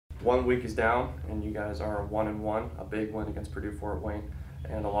1 week is down, and you guys are 1-1, a big win against Purdue Fort Wayne,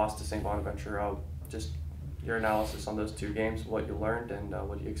 and a loss to St. Bonaventure. Just your analysis on those 2 games, what you learned, and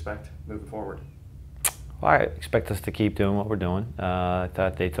what do you expect moving forward? Well, I expect us to keep doing what we're doing. I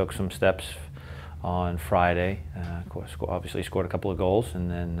thought they took some steps on Friday. Of course, obviously scored a couple of goals,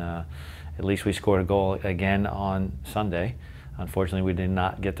 and then at least we scored a goal again on Sunday. Unfortunately, we did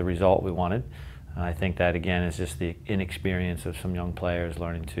not get the result we wanted. I think that again is just the inexperience of some young players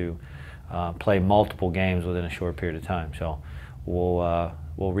learning to play multiple games within a short period of time. So we'll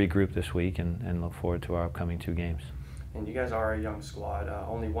regroup this week and look forward to our upcoming 2 games. And you guys are a young squad,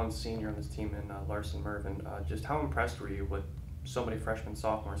 only 1 senior on this team in Larson Mervin. Just how impressed were you with so many freshmen,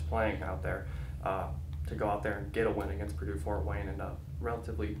 sophomores playing out there to go out there and get a win against Purdue Fort Wayne and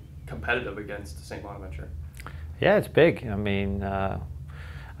relatively competitive against St. Bonaventure? Yeah, it's big. I mean,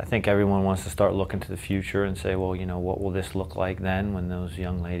 I think everyone wants to start looking to the future and say, well, you know, what will this look like then when those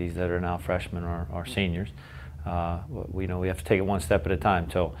young ladies that are now freshmen are seniors? We have to take it one step at a time.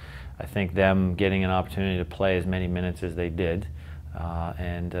 So I think them getting an opportunity to play as many minutes as they did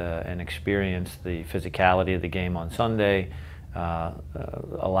and experience the physicality of the game on Sunday,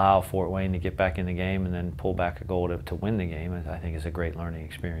 allow Fort Wayne to get back in the game and then pull back a goal to win the game, I think is a great learning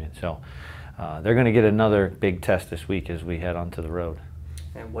experience. So they're going to get another big test this week as we head onto the road.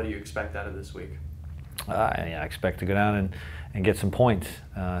 And what do you expect out of this week? I expect to go down and get some points.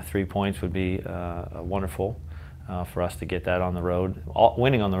 3 points would be wonderful for us to get that on the road.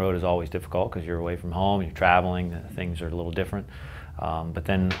 Winning on the road is always difficult because you're away from home, you're traveling, things are a little different. But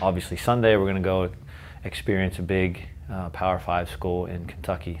then obviously Sunday we're going to go experience a big Power 5 school in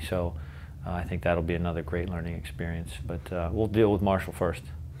Kentucky. So I think that'll be another great learning experience. But we'll deal with Marshall first.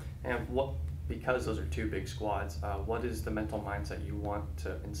 And because those are 2 big squads, what is the mental mindset you want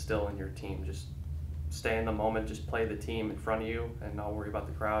to instill in your team? Just stay in the moment, just play the team in front of you and not worry about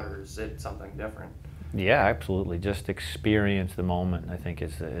the crowd, or is it something different? Yeah, absolutely. Just experience the moment, I think,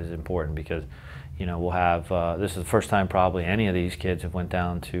 is important because, you know, we'll have, this is the first time probably any of these kids have went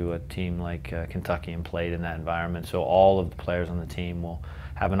down to a team like Kentucky and played in that environment. So all of the players on the team will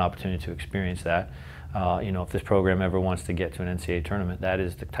have an opportunity to experience that. You know, if this program ever wants to get to an NCAA tournament, that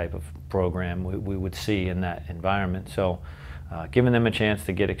is the type of program we would see in that environment. So giving them a chance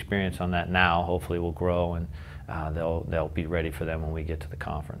to get experience on that now hopefully will grow, and they'll be ready for them when we get to the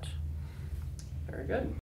conference. Very good.